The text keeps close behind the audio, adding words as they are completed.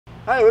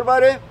Hi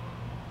everybody!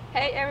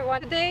 Hey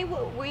everyone, today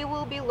we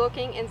will be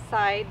looking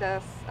inside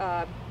this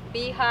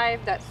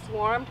beehive that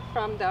swarmed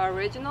from the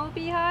original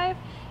beehive.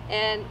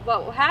 And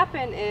what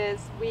happened is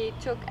we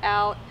took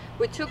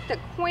the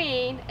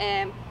queen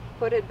and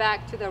put it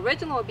back to the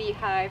original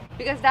beehive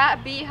because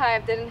that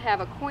beehive didn't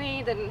have a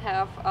queen, didn't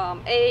have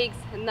eggs,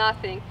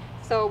 nothing.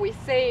 So we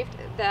saved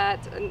that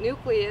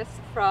nucleus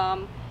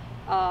from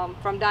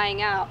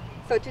dying out.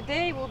 So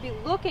today we'll be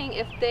looking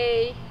if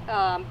they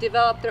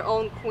develop their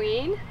own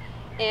queen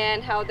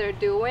and how they're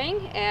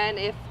doing, and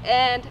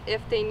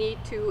if they need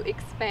to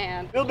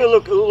expand. We'll be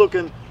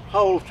looking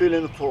how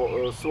feeling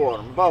for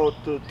swarm. About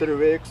 3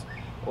 weeks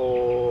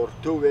or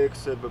 2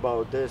 weeks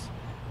about this.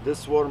 This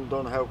swarm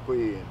don't have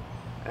queen.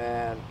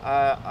 And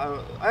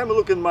I'm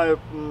looking my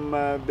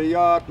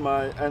beyond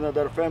my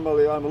another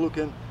family. I'm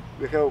looking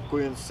we have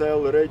queen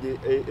cell ready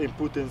and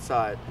put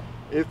inside.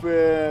 If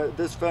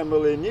this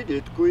family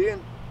needed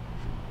queen,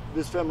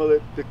 this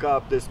family pick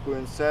up this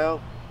queen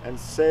cell and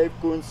save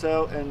queen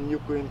cell, and new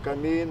queen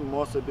come in,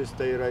 most of it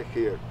stay right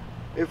here.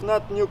 If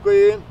not new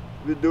queen,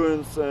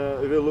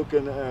 we're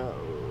looking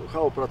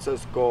how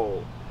process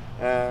go.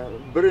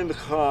 Bring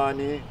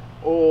honey,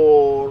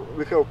 or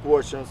we have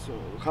questions,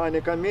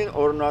 honey come in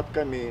or not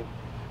come in.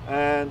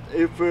 And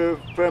if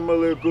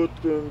family good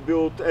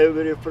build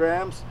every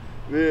frames,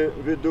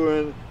 we're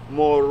doing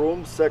more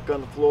room,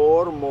 second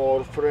floor,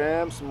 more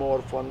frames,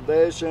 more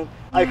foundation.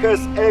 I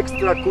has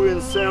extra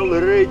queen cell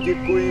ready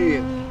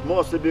queen.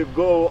 Most of it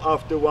go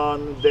after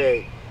 1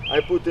 day.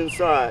 I put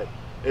inside.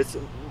 It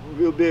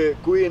will be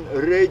queen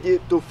ready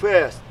to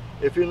fast.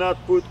 If you not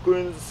put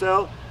queen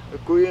cell,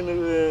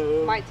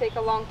 queen might take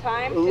a long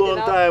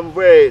time.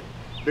 Wait,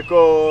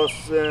 because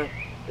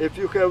if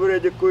you have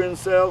ready queen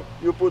cell,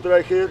 you put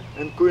right here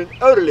and queen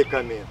early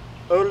come in.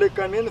 Early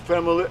come in,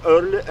 family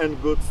early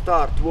and good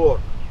start work.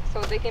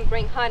 So they can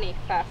bring honey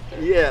faster.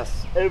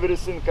 Yes,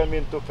 everything come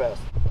in too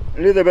fast.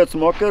 Little bit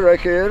smoky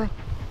right here.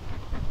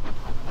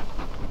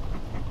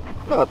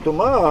 Not too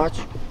much,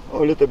 a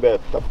little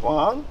bit of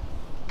one.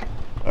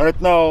 Right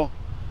now,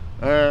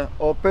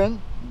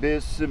 open,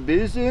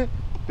 busy,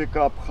 pick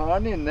up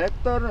honey,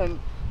 nectar, and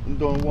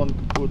don't want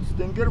to put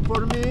stinger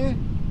for me.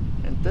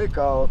 And take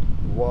out.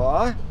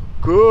 Why?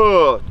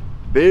 Good.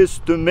 Bees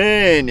too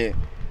many.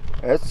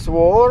 It's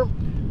swarm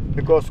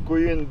because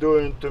queen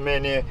doing too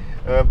many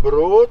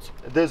broods.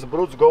 These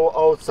broods go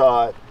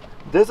outside.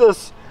 This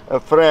is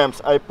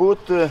frames. I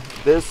put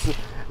this.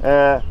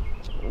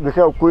 We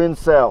have queen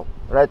cell.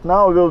 Right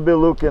now we'll be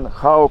looking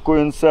how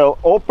queen cell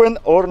open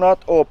or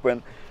not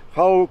open.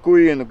 How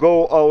queen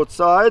go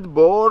outside,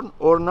 born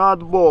or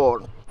not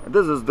born.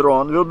 This is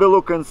drone. We'll be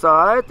looking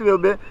inside. We'll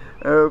be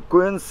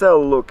queen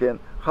cell looking.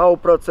 How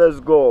process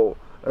go.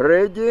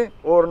 Ready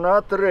or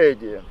not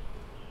ready.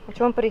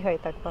 Чому пригає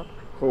так, пап?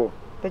 Who?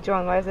 The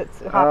drone, why is it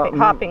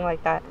hopping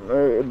like that?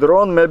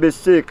 Drone may be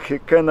sick, he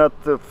cannot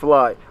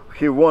fly.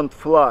 He won't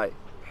fly.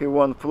 He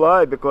won't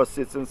fly because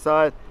it's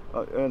inside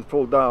and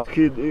fall down.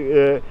 He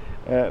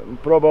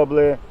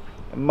probably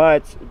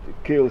might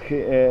kill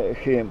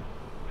him.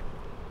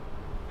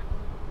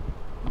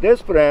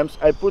 These frames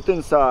I put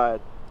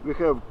inside. We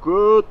have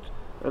good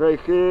right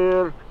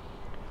here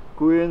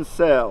queen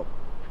cell.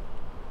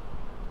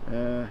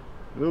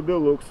 Will be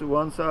looks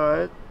one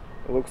side,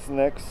 looks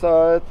next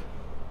side.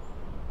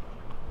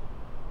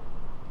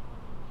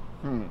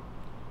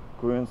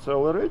 Queen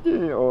cell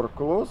ready or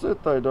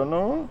closet, I don't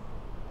know.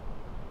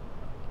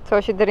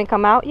 So she didn't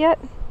come out yet?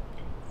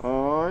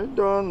 I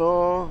don't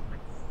know.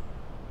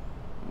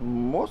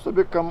 Most of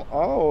it come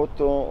out,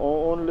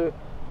 only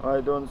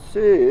I don't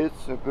see it,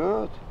 so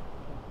good.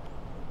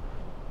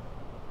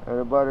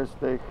 Everybody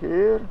stay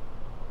here.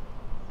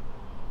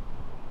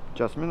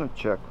 Just a minute,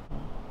 check.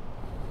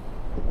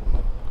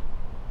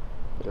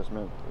 Just a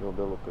minute, we'll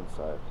be look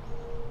inside.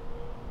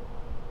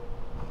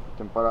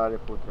 Temporary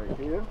put right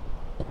here.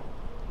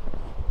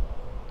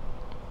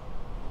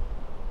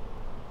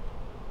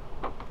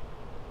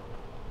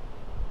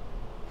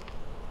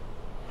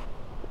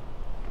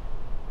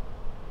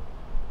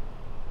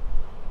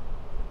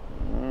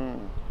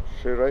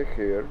 She right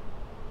here.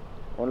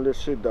 Only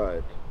she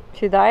died.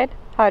 She died?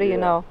 How do you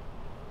know?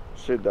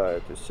 She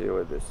died, you see,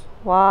 like this.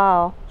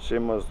 Wow. She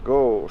must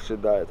go, she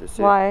died, you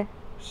see. Why?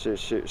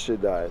 She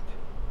died.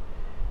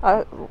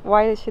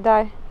 Why did she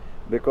die?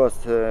 Because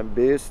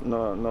bees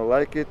no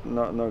like it,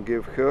 no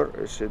give her,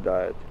 she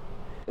died.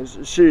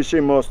 She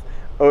must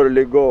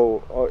early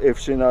go, or if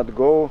she not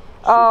go,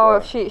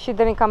 she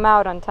didn't come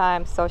out on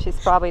time, so she's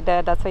probably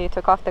dead. That's why you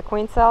took off the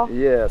queen cell?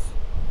 Yes,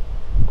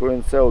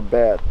 queen cell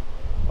bad.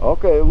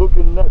 Okay,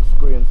 looking next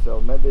queen cell.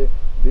 Maybe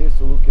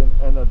this looking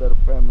another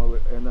family,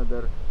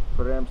 another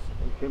frames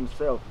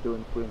himself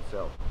doing queen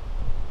cell.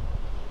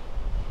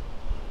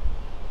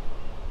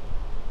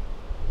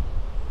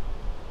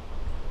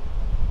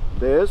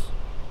 This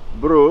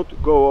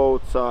brood go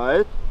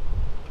outside.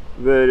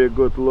 Very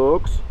good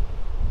looks.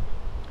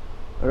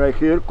 Right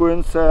here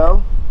queen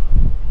cell.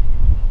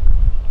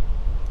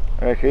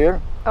 Right here.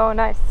 Oh,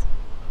 nice.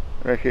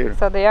 Right here.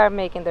 So they are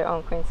making their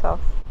own queen cells.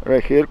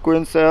 Right here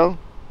queen cell.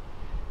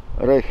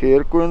 Right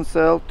here, queen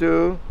cell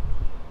too.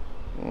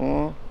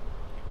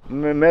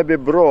 Maybe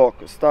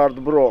broke, start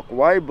broke.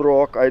 Why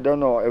broke? I don't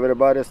know.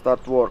 Everybody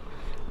start work.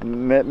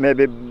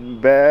 Maybe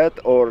bad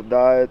or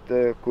died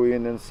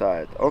queen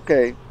inside.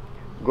 Okay,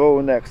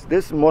 go next.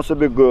 This must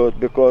be good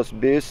because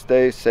bees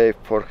stay safe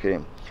for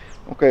him.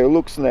 Okay,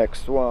 looks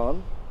next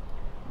one.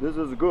 This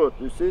is good.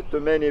 You see,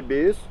 too many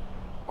bees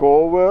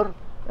cover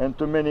and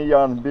too many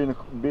young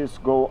bees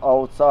go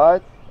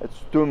outside.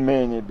 It's too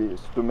many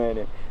bees, too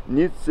many.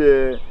 Needs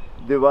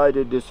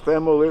divided this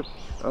family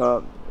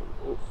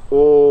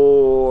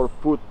or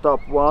put up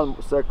one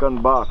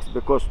second box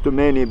because too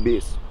many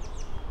bees.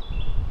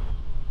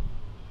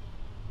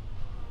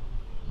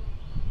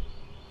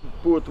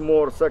 Put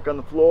more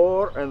second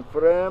floor and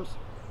frames.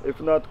 If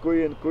not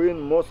queen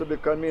must be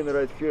coming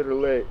right here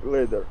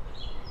later.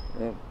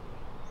 And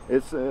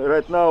it's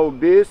right now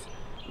bees.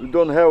 We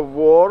don't have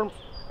worms.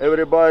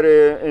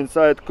 Everybody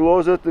inside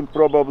closet in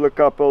probably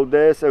couple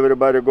days.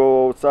 Everybody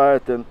go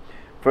outside and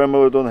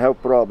family don't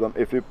have problem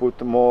if you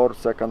put more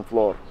second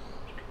floor.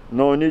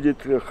 No needed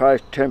high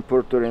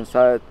temperature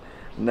inside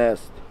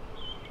nest.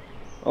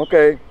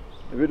 Okay,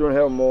 we don't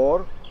have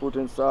more. Put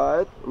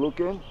inside.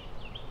 Looking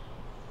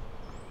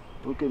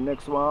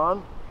next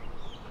one.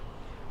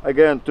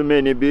 Again, too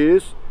many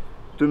bees,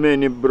 too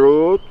many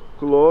brood.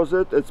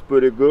 Closet. It's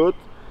pretty good.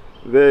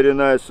 Very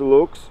nice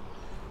looks.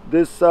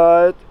 This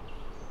side.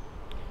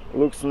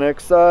 Looks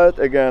next side.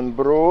 Again,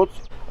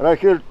 broods. Right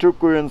here, two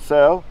queen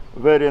cell.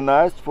 Very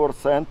nice for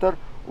center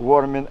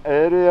warming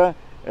area.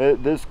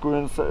 This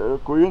queen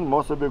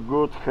must be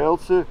good,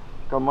 healthy.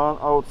 Come on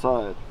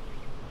outside.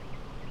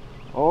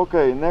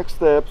 Okay, next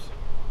steps.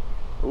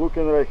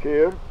 Looking right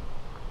here.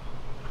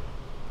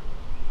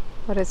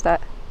 What is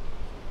that?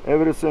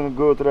 Everything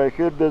good right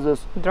here. This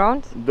is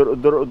Drones?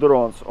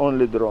 drones,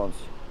 only drones.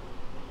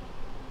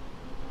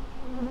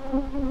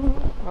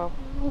 Oh.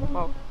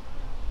 Oh.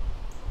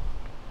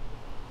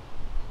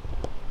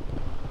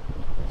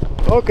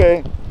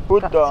 Okay,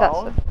 put Got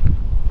down.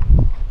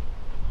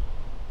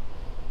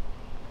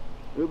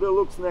 We will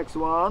look next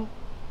one.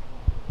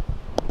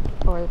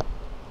 Ой.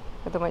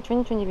 Я думаю, что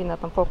ничего не видно,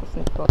 там фокус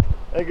не тот.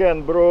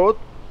 Again, brood.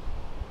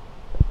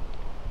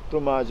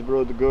 Too much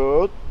brood,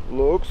 good.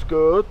 Looks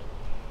good.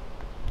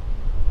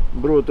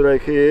 Brood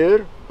right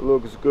here.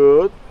 Looks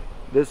good.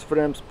 This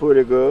frame's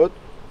pretty good.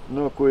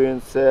 No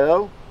queen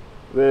cell.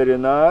 Very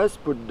nice.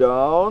 Put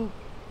down.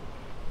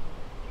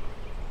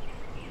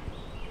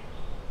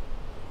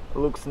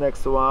 Looks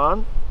next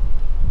one.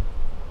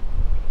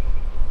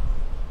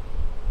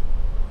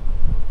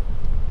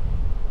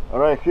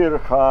 Right here,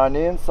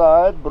 honey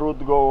inside.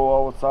 Brood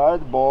go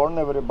outside. Born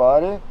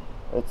everybody.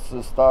 It's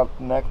start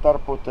nectar.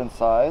 Put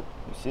inside.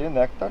 You see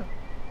nectar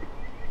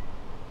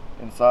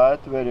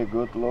inside. Very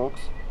good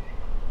looks.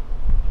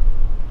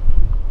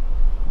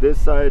 This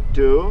side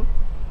too.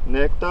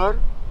 Nectar.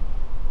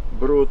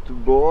 Brood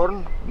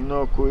born.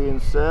 No queen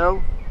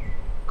cell.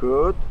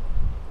 Good.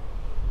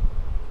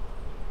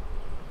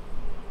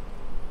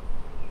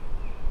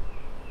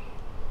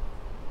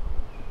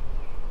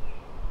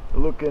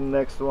 Looking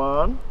next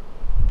one.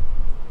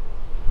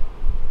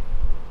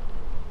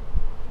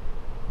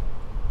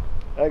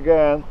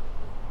 Again,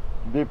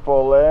 bee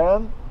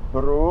pollen,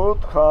 brood,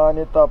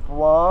 honey top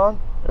one.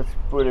 It's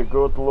pretty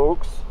good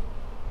looks.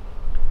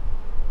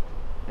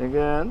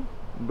 Again,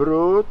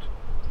 brood,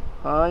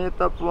 honey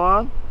top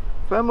one.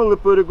 Family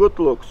pretty good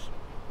looks.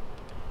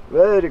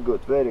 Very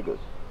good, very good.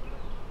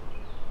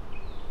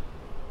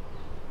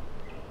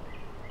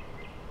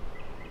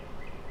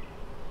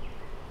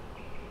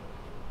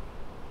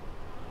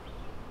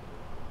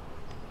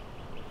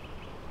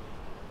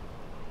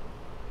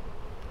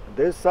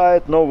 This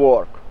side no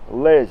work,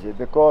 lazy,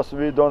 because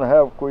we don't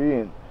have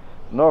queen.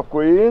 No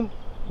queen,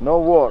 no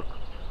work.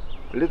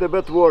 Little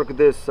bit work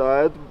this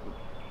side,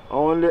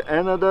 only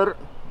another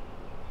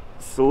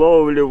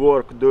slowly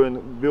work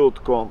doing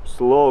build comb,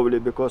 slowly,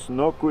 because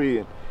no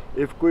queen.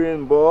 If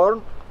queen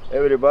born,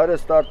 everybody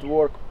start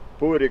work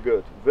pretty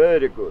good,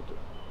 very good.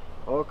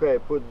 Okay,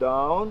 put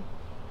down.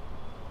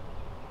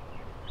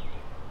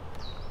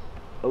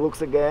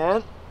 Looks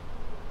again.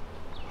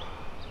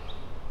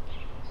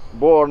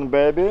 Born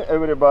baby,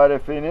 everybody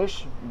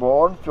finish.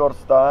 Born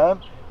first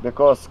time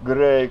because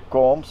gray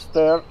combs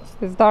there.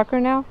 It's darker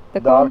now,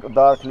 the comb?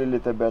 Darkly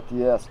little bit,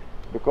 yes.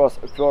 Because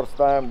first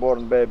time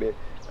born baby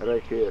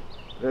right here.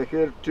 Right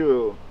here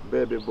too,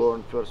 baby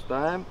born first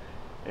time.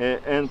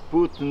 And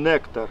put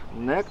nectar.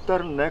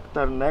 Nectar,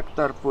 nectar,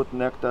 nectar, put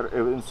nectar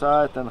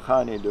inside and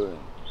honey doing.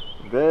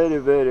 Very,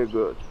 very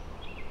good.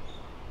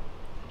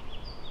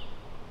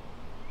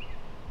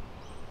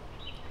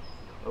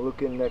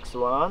 Looking next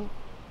one.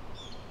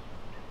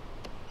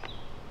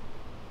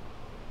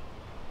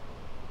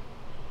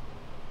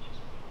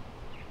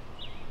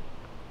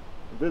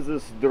 This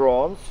is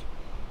drones.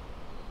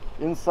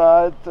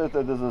 Inside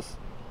this is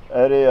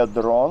area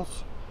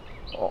drones.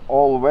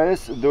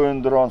 Always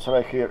doing drones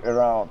right here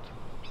around.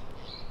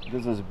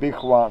 This is big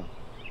one.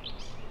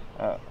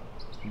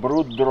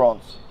 Brood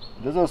drones.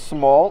 This is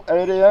small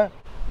area.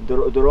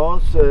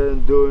 drones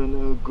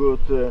doing a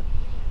good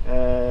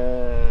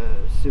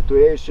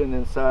situation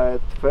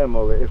inside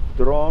family. If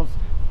drones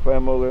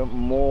family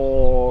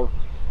more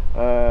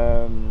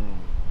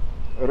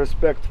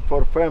respect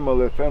for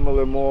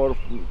family more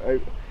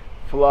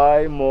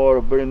fly,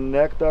 more bring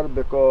nectar,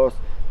 because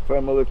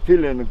family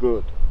feeling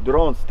good.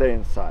 Drones stay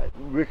inside.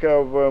 We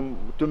have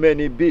too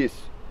many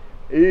bees.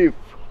 If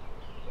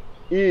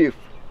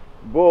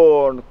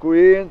born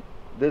queen,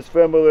 this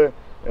family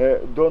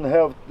don't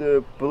have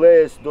the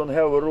place, don't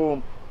have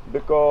room,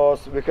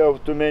 because we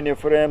have too many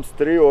frames,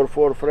 3 or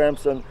 4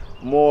 frames, and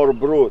more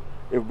brood.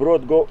 If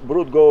brood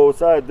go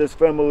outside, this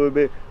family will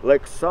be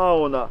like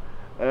sauna,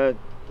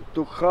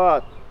 too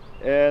hot,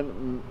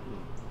 and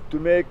to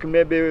make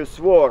maybe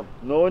swarm.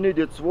 No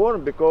needed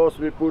swarm, because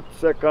we put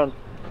second.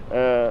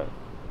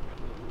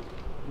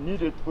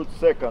 Needed put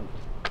second.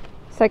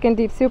 Second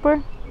deep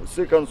super?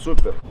 Second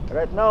super.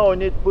 Right now I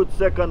need put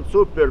second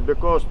super,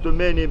 because too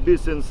many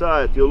bees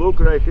inside. You look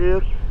right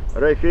here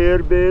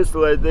bees,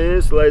 like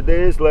this, like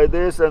this, like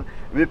this, and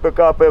we pick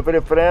up every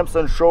frames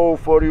and show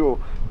for you.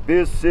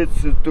 Bees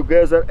sits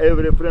together,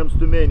 every frames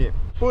too many.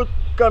 Put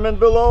comment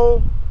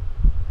below,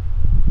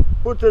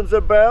 put in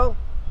the bell,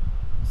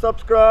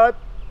 subscribe,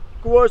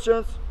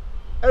 questions,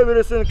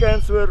 everything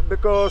answer,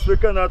 because we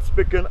cannot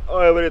speak in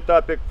every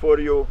topic for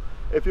you.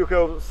 If you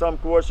have some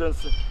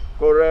questions,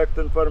 correct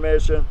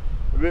information,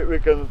 we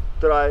can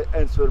try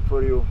answer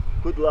for you.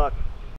 Good luck.